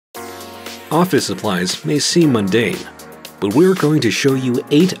Office supplies may seem mundane, but we're going to show you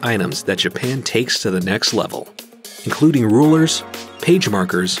 8 items that Japan takes to the next level, including rulers, page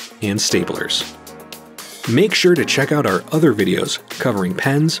markers, and staplers. Make sure to check out our other videos covering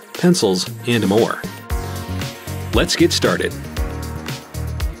pens, pencils, and more. Let's get started.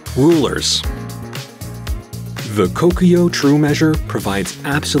 Rulers. The Kokuyo True Measure provides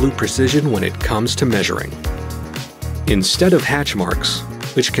absolute precision when it comes to measuring. Instead of hatch marks,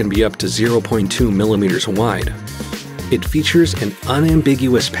 which can be up to 0.2 millimeters wide, it features an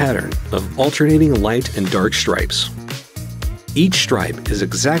unambiguous pattern of alternating light and dark stripes. Each stripe is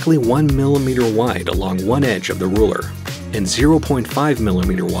exactly 1 millimeter wide along one edge of the ruler and 0.5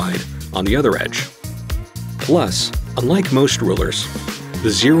 millimeter wide on the other edge. Plus, unlike most rulers, the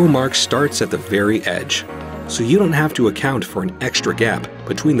zero mark starts at the very edge, so you don't have to account for an extra gap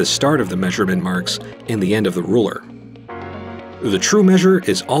between the start of the measurement marks and the end of the ruler. The True Measure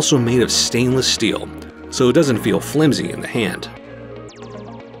is also made of stainless steel, so it doesn't feel flimsy in the hand.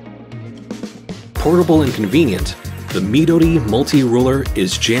 Portable and convenient, the Midori Multi-Ruler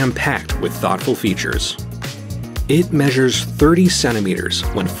is jam-packed with thoughtful features. It measures 30 centimeters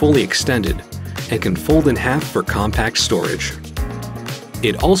when fully extended and can fold in half for compact storage.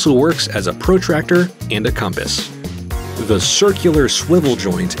 It also works as a protractor and a compass. The circular swivel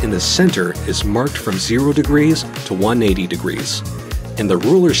joint in the center is marked from 0 degrees to 180 degrees, and the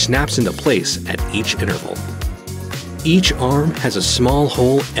ruler snaps into place at each interval. Each arm has a small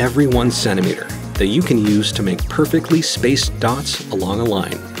hole every 1 centimeter that you can use to make perfectly spaced dots along a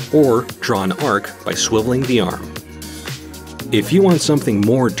line, or draw an arc by swiveling the arm. If you want something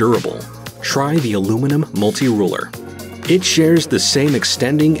more durable, try the aluminum multi-ruler. It shares the same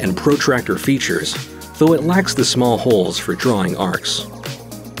extending and protractor features, though it lacks the small holes for drawing arcs.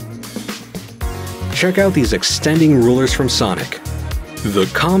 Check out these extending rulers from Sonic. The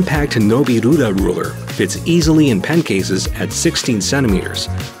compact Nobirura ruler fits easily in pen cases at 16 centimeters,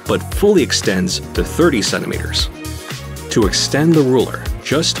 but fully extends to 30 centimeters. To extend the ruler,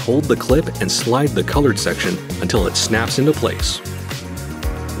 just hold the clip and slide the colored section until it snaps into place.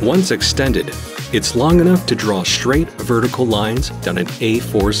 Once extended, it's long enough to draw straight vertical lines down an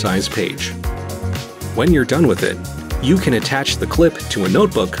A4 size page. When you're done with it, you can attach the clip to a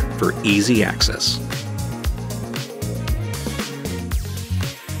notebook for easy access.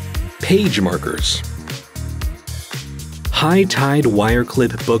 Page markers. High Tide wire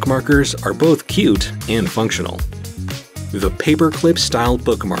clip bookmarkers are both cute and functional. The paperclip style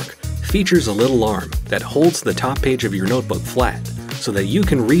bookmark features a little arm that holds the top page of your notebook flat so that you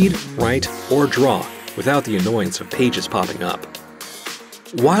can read, write, or draw without the annoyance of pages popping up.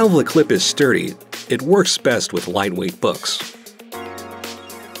 While the clip is sturdy, it works best with lightweight books.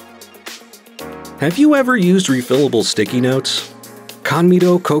 Have you ever used refillable sticky notes?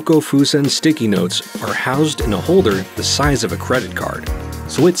 Kanmido Koko Fusen sticky notes are housed in a holder the size of a credit card,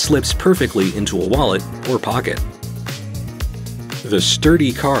 so it slips perfectly into a wallet or pocket. The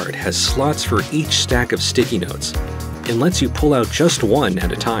sturdy card has slots for each stack of sticky notes and lets you pull out just one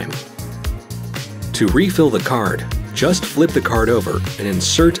at a time. To refill the card, just flip the card over and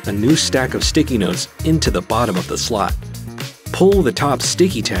insert a new stack of sticky notes into the bottom of the slot. Pull the top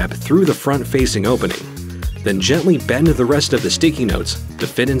sticky tab through the front-facing opening, then gently bend the rest of the sticky notes to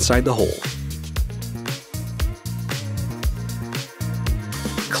fit inside the hole.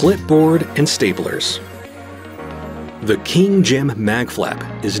 Clipboard and staplers. The King Jim Mag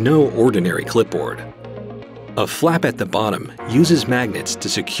Flap is no ordinary clipboard. A flap at the bottom uses magnets to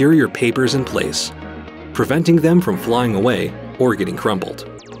secure your papers in place, preventing them from flying away or getting crumpled.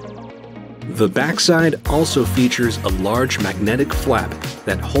 The backside also features a large magnetic flap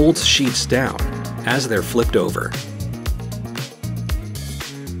that holds sheets down as they're flipped over.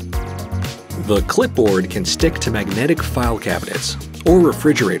 The clipboard can stick to magnetic file cabinets or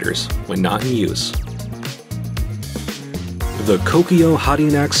refrigerators when not in use. The Kokuyo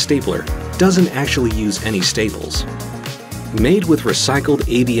Harinax stapler doesn't actually use any staples. Made with recycled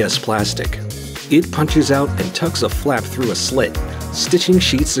ABS plastic, it punches out and tucks a flap through a slit, stitching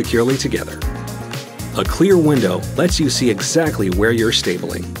sheets securely together. A clear window lets you see exactly where you're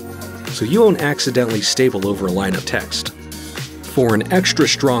stapling, so you won't accidentally staple over a line of text. For an extra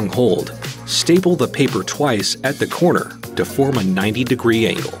strong hold, staple the paper twice at the corner to form a 90-degree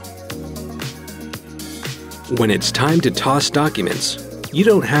angle. When it's time to toss documents, you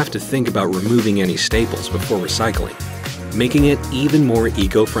don't have to think about removing any staples before recycling, making it even more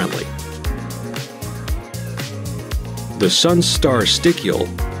eco-friendly. The Sunstar Stickule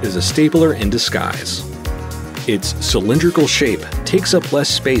is a stapler in disguise. Its cylindrical shape takes up less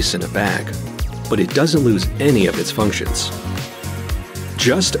space in a bag, but it doesn't lose any of its functions.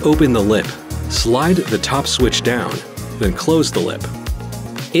 Just open the lip, slide the top switch down, then close the lip.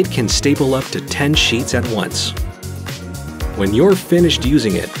 It can staple up to 10 sheets at once. When you're finished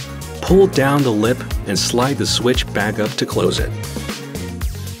using it, pull down the lip and slide the switch back up to close it.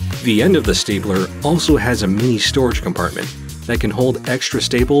 The end of the stapler also has a mini storage compartment that can hold extra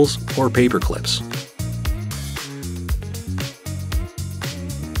staples or paper clips.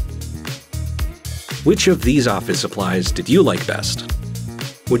 Which of these office supplies did you like best?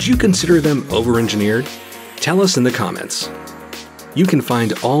 Would you consider them over-engineered? Tell us in the comments. You can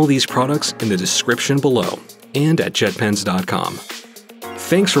find all these products in the description below and at jetpens.com.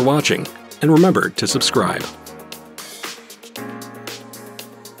 Thanks for watching, and remember to subscribe.